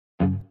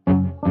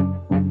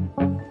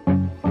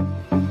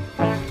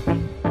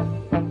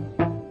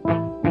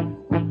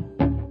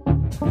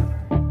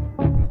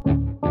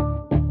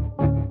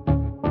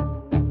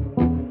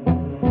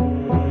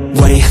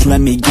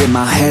let me get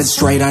my head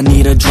straight. I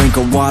need a drink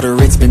of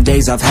water, it's been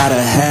days I've had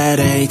a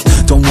headache.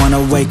 Don't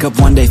wanna wake up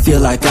one day, feel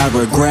like I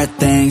regret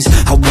things.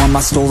 I want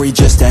my story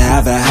just to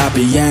have a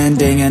happy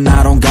ending. And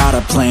I don't got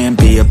a plan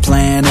B, a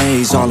plan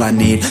A's all I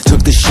need.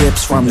 Took the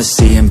ships from the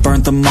sea and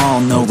burnt them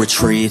all, no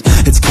retreat.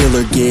 It's kill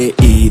or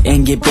get, eat,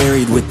 and get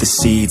buried with the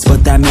seeds.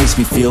 But that makes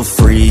me feel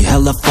free,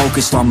 hella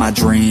focused on my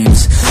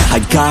dreams. I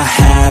got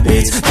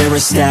habits, they're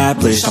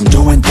established. I'm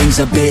doing things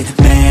a bit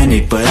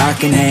manic, but I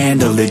can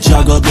handle it.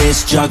 Juggle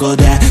this, juggle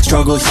that,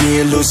 struggle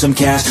here, lose some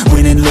cash.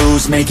 Win and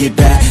lose, make it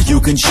back. You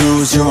can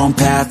choose your own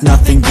path,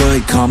 nothing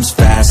good comes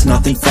fast.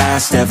 Nothing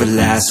fast ever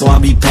lasts, so I'll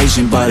be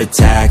patient but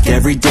attack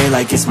every day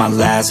like it's my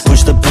last.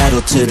 Push the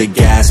pedal to the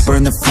gas,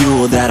 burn the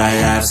fuel that I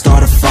have.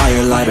 Start a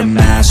fire, light a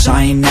match,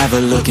 I ain't never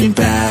looking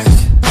back.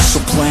 So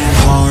plant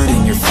hard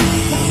in your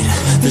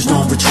feet, there's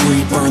no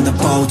retreat. Burn the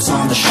boats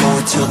on the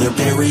shore till they're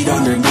buried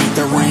underneath.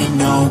 There ain't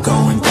no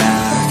going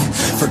back.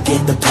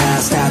 Forget the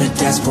past, out of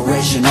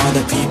desperation are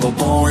the people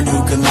born who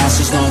can last.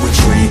 There's no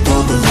retreat,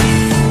 but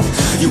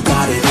believe you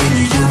got it in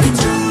you. You can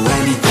do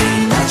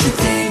anything that you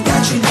think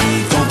that you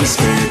need. Don't be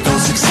scared, go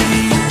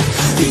succeed.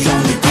 The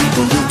only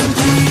people who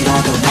compete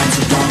are the ones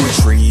who don't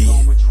retreat.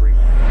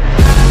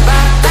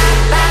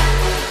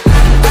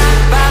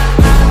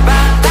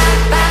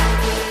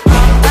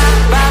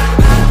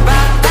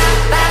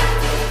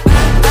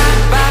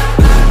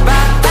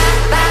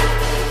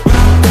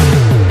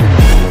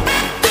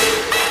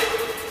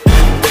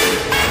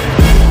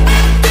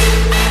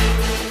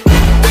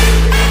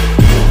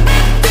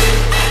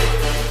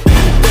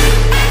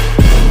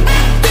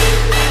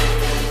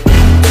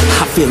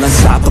 Feel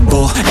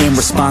unstoppable and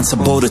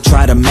responsible to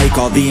try to make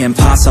all the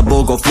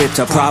impossible go flip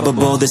to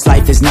probable. This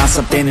life is not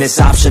something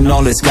that's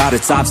optional, it's got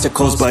its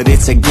obstacles, but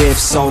it's a gift.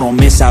 So don't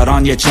miss out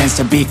on your chance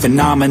to be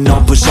phenomenal.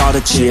 Push all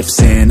the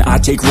chips in, I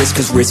take risks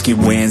cause risky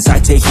wins. I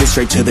take it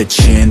straight to the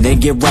chin, then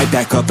get right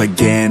back up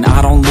again.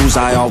 I don't lose,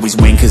 I always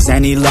win, cause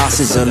any loss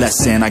is a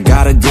lesson. I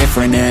got a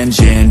different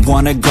engine,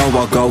 wanna go,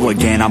 I'll go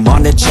again. I'm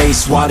on the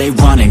chase while they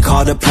running,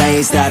 call the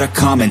plays that are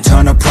coming.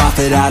 Turn a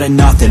profit out of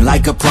nothing,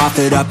 like a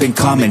prophet up and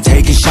coming.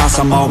 Taking shots,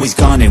 I'm always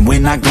gunning.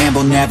 When I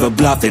gamble, never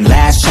bluffing.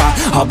 Last shot,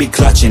 I'll be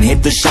clutching.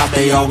 Hit the shot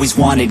they always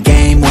wanted.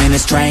 Game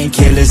winners, train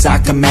killers. I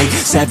can make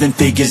 7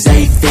 figures,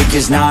 8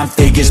 figures, 9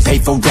 figures. Pay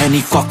for any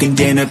fucking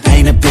dinner.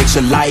 Paint a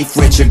picture, life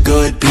richer.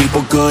 Good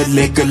people, good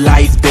liquor.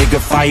 Life bigger,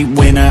 fight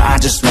winner. I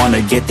just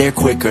wanna get there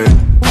quicker.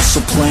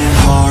 So plant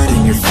hard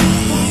in your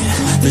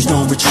feet, there's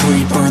no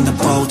retreat. Burn the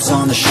boats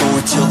on the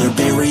shore till they're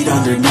buried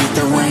underneath.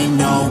 There ain't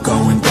no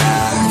going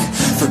back.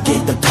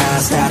 Forget the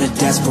past, out of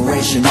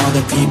desperation are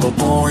the people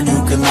born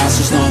who can last.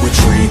 There's no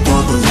retreat,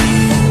 but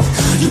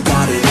believe you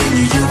got it in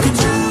you. You can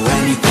do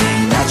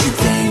anything that you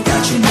think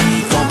that you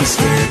need. Don't be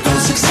scared, go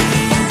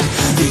succeed.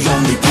 The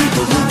only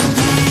people who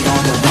compete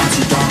are the ones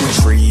who don't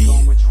retreat.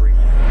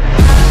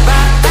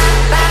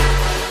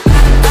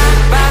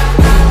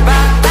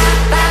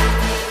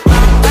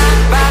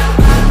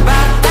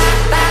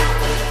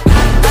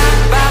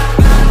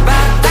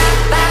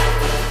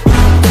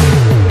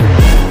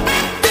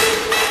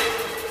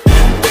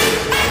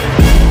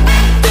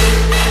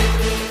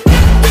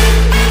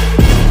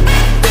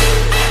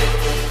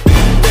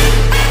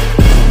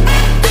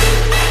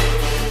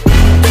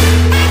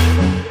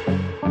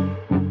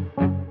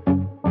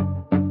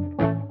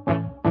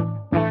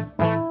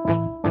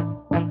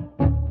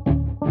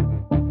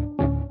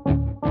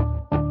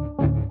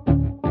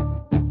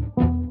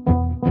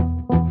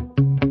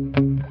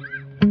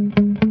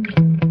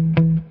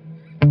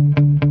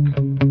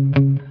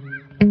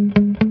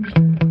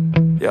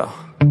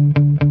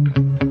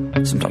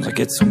 Sometimes I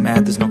get so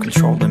mad, there's no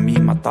controlling me.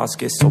 My thoughts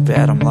get so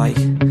bad, I'm like,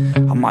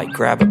 I might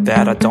grab a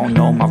bat, I don't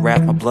know. My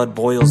wrath, my blood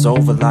boils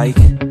over like,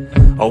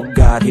 oh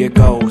God, here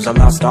goes. I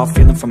lost all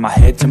feeling from my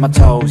head to my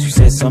toes. You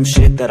said some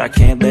shit that I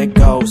can't let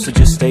go, so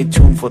just stay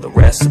tuned for the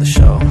rest of the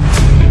show.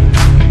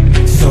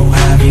 So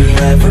have you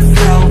ever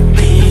felt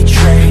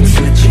betrayed?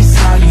 Switches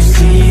how you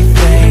see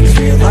things,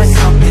 realize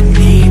something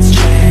needs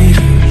change.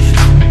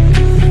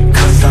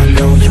 Cause I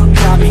know you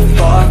got me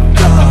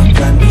fucked up,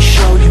 let me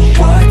show you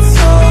what's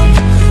up.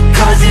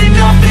 Cause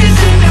enough is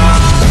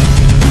enough.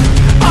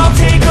 I'll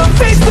take a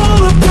face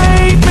full of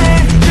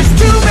pavement just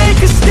to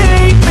make a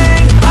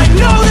statement. I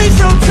know there's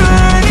no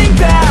turning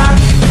back.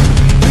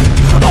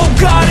 Oh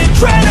God,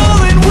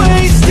 adrenaline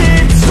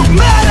wasted, so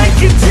mad I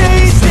can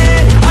taste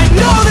it. I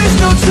know there's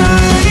no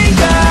turning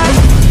back.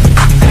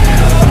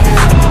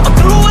 I'll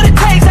do what it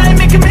takes, I ain't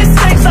making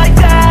mistakes like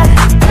that.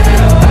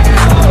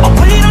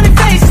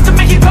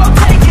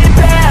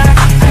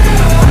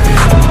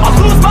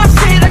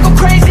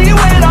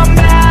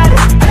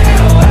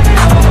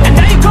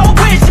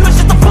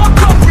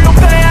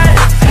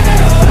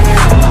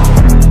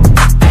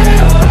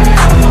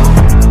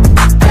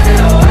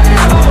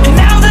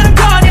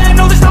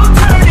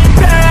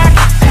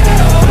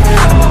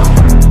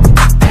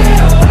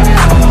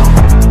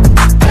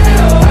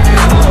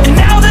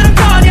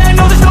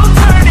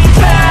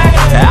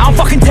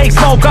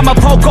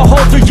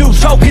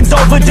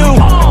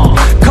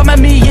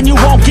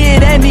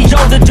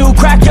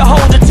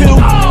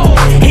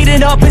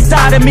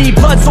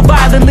 blood so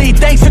violently.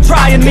 Thanks for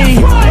trying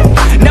me.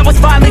 Now it's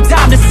finally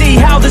time to see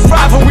how this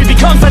rivalry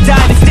becomes a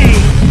dynasty.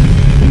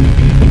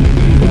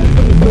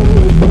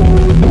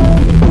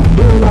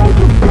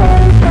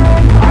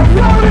 I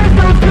know there's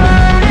no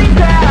turning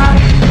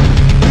back.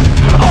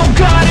 Oh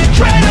God,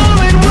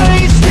 adrenaline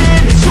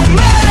wasted, so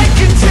mad I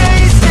can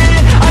taste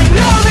it. I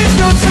know there's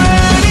no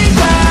turning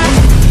back.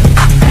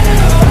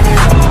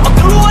 I'll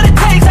do what it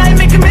takes, I ain't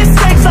making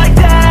mistakes like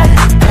that.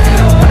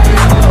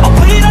 I'll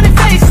bleed on your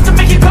face just to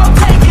make you go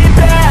take it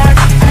back.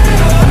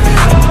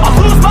 I'll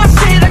lose my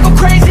shit, I go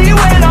crazy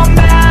when I'm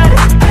mad.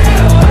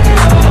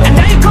 And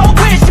now you go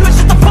wish you would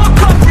shut the fuck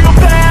up real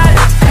bad.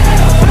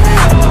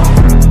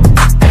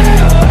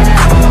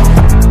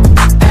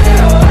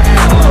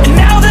 And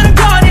now that I'm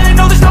gone, yeah, I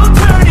know there's no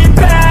turning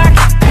back.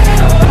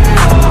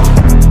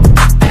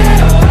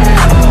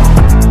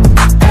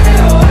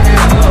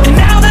 And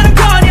now that I'm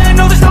gone, yeah, I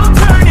know there's no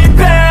turning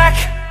back.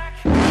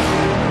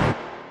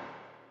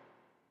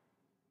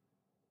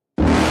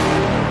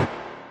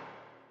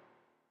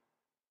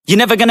 You're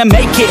never gonna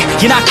make it,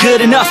 you're not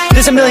good enough.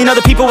 There's a million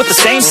other people with the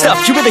same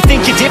stuff. You really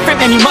think you're different?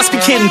 Man, you must be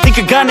kidding.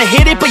 Think you're gonna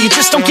hit it, but you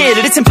just don't get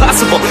it. It's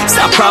impossible, it's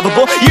not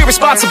probable, you're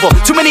irresponsible.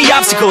 Too many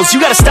obstacles, you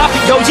gotta stop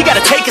it, yo. You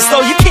gotta take it slow,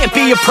 you can't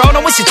be a pro.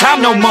 Don't waste your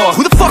time no more.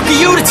 Who the fuck are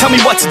you to tell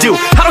me what to do?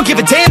 I don't give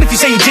a damn if you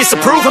say you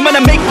disapprove. I'm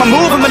gonna make my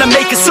move, I'm gonna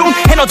make it soon.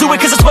 And I'll do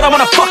it cause it's what I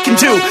wanna fucking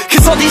do.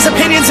 Cause all these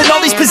opinions and all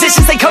these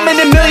positions, they come in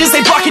millions,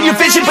 they blocking your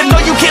vision. But no,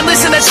 you can't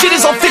listen, that shit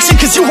is all fiction.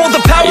 Cause you hold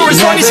the power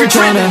as long as you're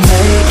driven.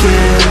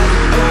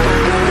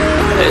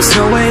 There's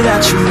no way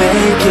that you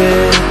make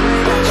it.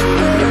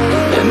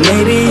 And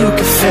maybe you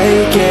could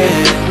fake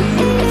it,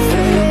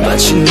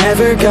 but you're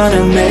never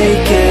gonna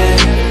make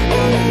it.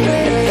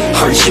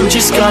 Are you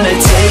just gonna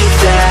take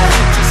that?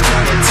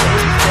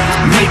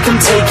 Make them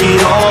take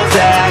it all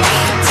back.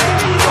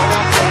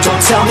 Don't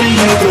tell me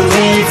you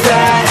believe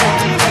that.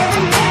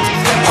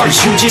 Are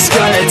you just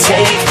gonna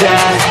take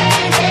that?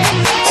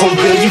 Or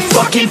will you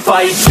fucking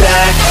fight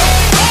back?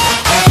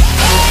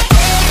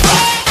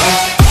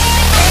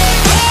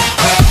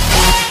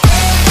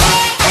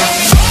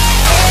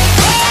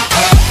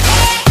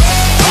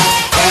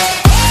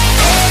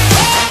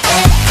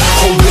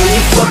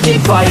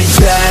 Fight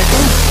back.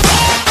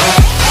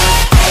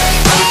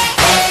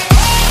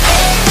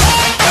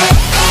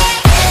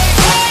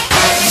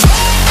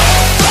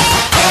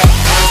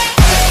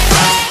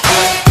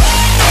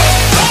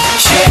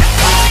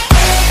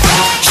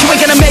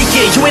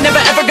 You ain't never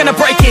ever gonna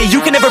break it.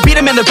 You can never beat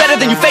them and they're better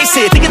than you face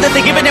it. Thinking that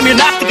they give a damn, you're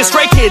not thinking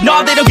straight, kid.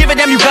 No, they don't give a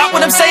damn, you got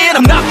what I'm saying?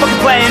 I'm not fucking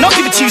playing, I'll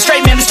give it to you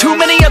straight, man. There's too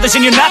many others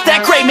and you're not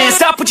that great, man.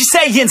 Stop what you're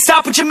saying,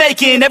 stop what you're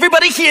making.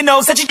 Everybody here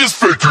knows that you just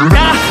faking.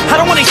 Nah, I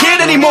don't wanna hear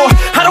it anymore,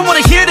 I don't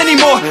wanna hear it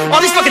anymore. All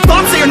these fucking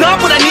thoughts, they are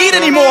not what I need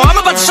anymore. I'm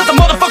about to shut the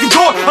motherfucking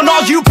door on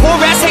all you poor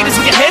ass haters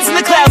with your heads in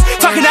the clouds,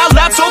 talking out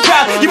loud so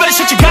proud. You better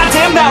shut your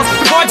goddamn mouth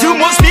before I do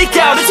more speak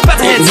out. It's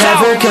about to head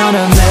south. You're never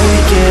gonna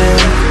make it.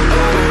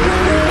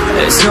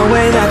 There's no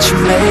way that you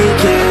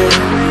make it.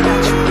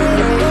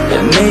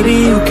 And maybe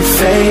you could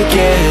fake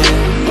it,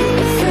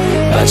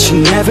 but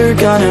you're never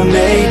gonna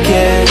make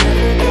it.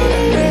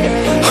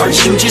 Are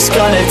you just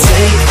gonna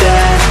take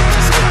that?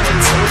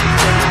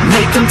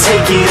 Make them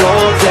take it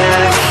all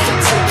back.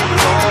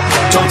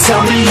 Don't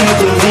tell me you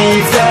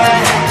believe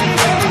that.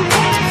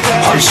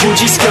 Are you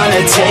just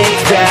gonna take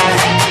that?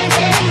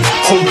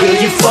 Or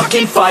will you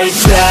fucking fight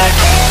back?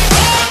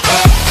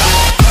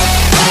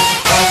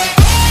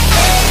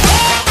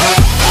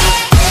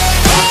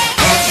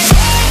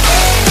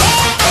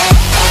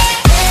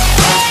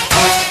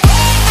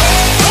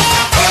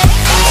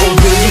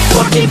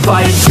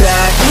 Fight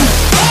back.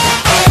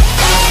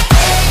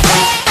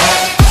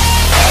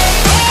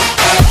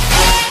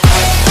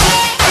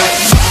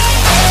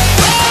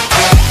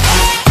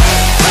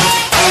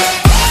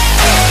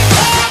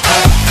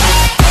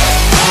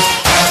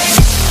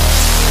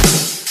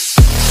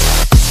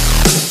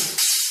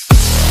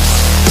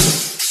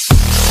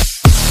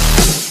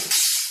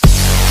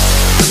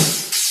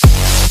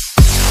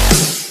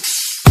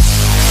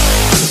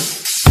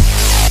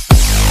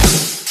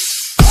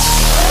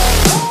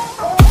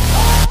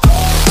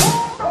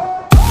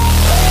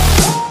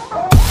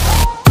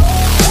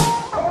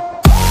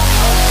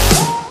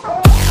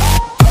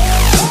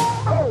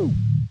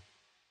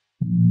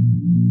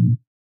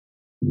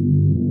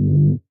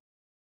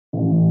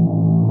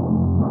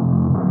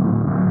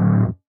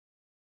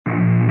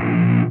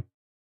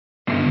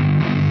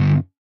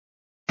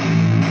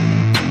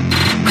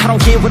 I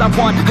don't get what I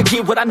want, I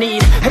get what I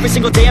need. Every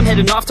single day I'm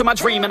heading off to my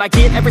dream, and I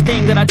get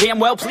everything that I damn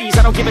well please.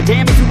 I don't give a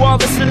damn if you all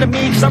listening to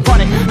me, cause I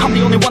run it. I'm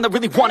the only one that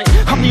really want it,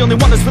 I'm the only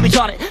one that's really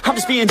on it. I'm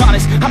just being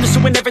honest, I'm just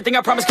doing everything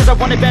I promise, cause I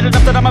want it bad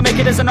enough that I'ma make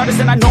it as an artist.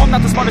 And I know I'm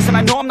not the smartest, and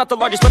I know I'm not the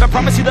largest, but I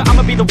promise you that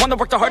I'ma be the one that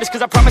worked the hardest.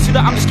 Cause I promise you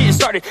that I'm just getting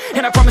started,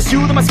 and I promise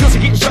you that my skills are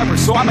getting sharper.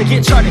 So I'ma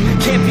get charted,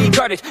 can't be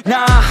guarded.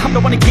 Nah, I'm the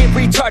one to get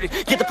retarded.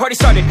 Get the party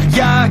started,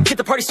 yeah, get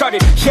the party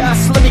started. Yeah,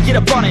 so let me get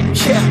up on it,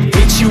 yeah.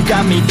 Bitch, you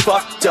got me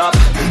fucked up,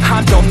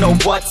 I don't know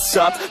what's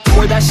up.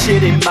 Pour that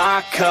shit in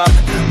my cup.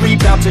 We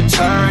bout to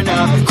turn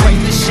up. Crank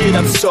this shit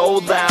up so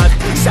loud.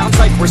 Sounds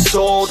like we're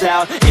sold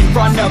out in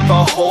front of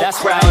a whole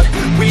crowd.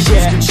 We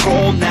lose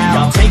control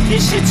now. I'll take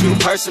this shit too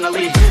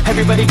personally.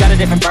 Everybody got a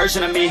different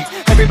version of me.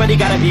 Everybody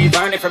gotta be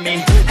learning from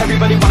me.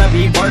 Everybody wanna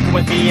be working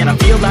with me. And I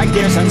feel like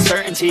there's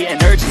uncertainty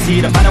and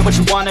urgency to find out what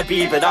you wanna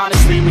be. But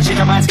honestly, we change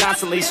our minds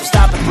constantly. So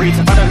stop and breathe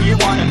and find out who you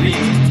wanna be.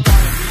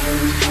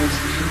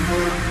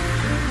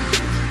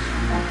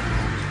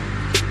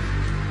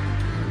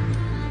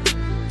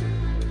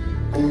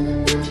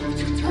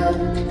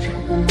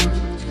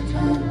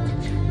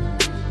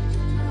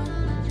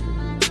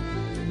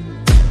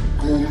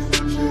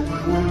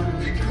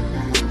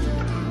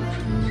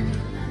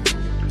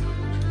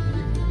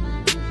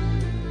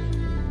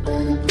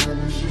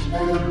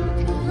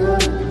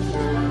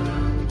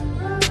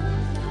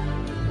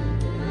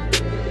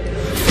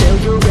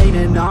 Failure ain't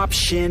an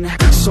option,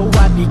 so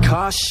I'd be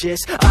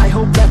cautious. I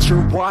hope that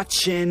you're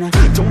watching.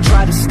 Don't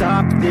try to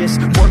stop this,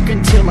 work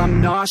until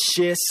I'm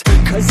nauseous.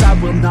 Cause I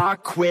will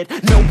not quit,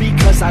 no,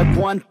 because I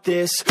want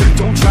this.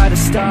 Don't try to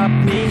stop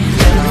me,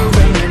 failure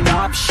ain't an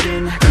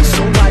option,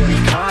 so I'd be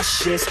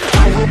cautious.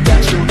 I hope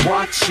that you're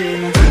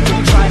watching.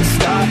 Don't try to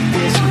stop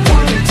this,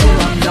 work until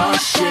I'm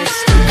nauseous.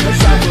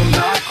 Cause I will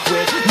not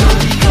quit, no,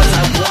 because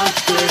I want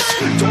this.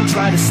 Don't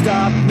try to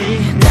stop me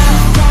now.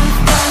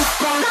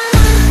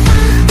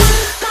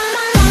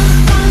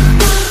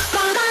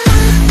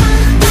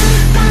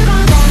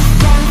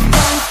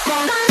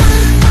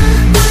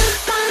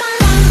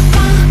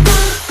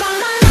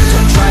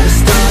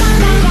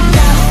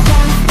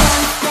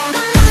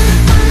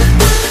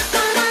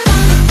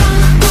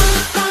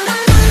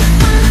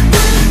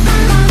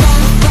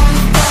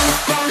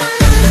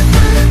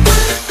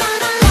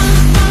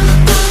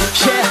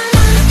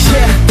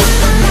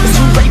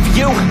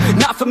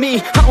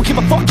 I don't give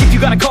a fuck if you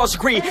got a college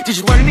degree. Did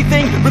you learn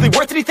anything? Really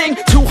worth anything?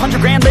 200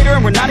 grand later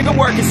and we're not even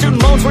working.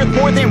 Student loans worth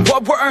more than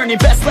what we're earning.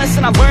 Best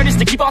lesson I learned is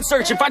to keep on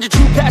searching. Find your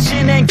true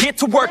passion and get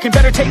to work. And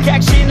better take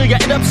action or you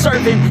end up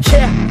serving.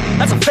 Yeah,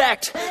 that's a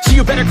fact. So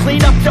you better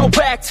clean up your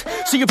act.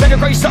 So you better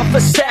grow yourself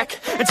a sack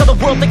and tell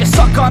the world they can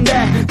suck on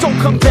that. Don't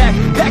come back,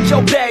 pack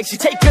your bags. You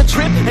take a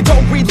trip and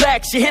don't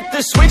relax. You hit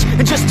the switch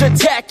and just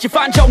attack. You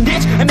find your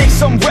niche and make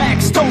some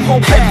racks. Don't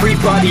hold back.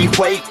 Everybody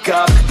wake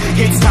up.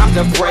 It's time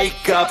to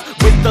break up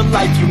with the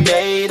life you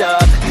made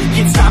up.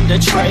 It's time to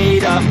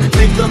trade up.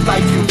 Live the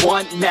life you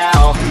want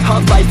now, a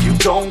life you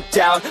don't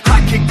doubt.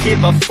 I could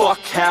give a fuck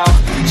how,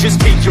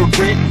 just figure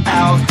it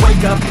out.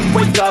 Wake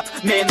up,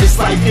 man, this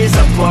life is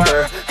a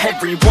blur.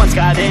 Everyone's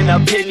got an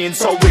opinion,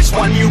 so which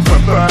one you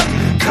prefer?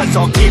 Cause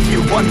I'll give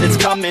you one that's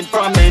coming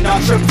from an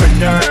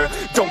entrepreneur.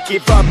 Don't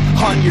give up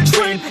on your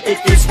dream if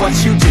it's what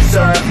you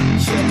deserve.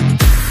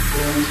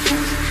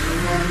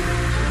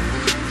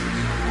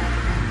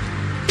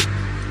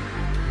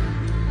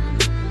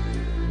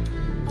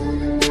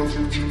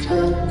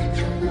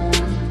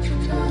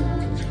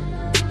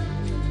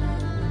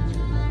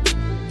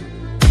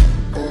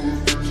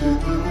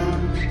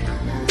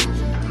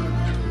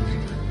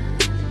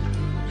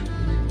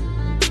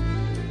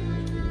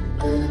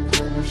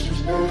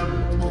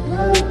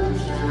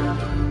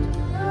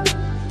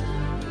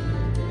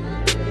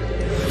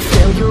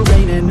 Failure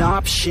ain't an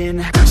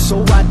option,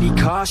 so I'd be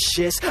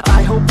cautious.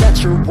 I hope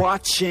that you're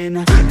watching.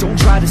 Don't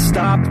try to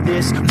stop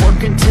this,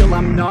 work until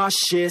I'm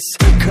nauseous.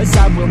 Cause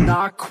I will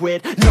not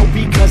quit, no,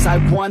 because I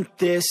want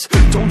this.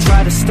 Don't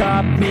try to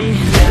stop me,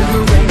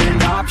 failure ain't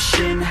an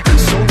option,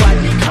 so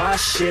I'd be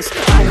cautious.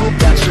 I hope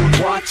that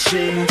you're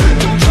watching.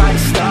 Don't try to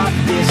stop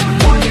this,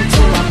 work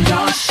until I'm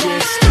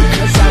nauseous.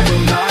 Cause I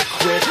will not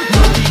quit,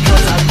 no,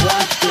 because I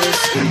want this.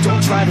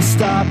 Don't try to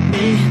stop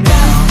me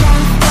now.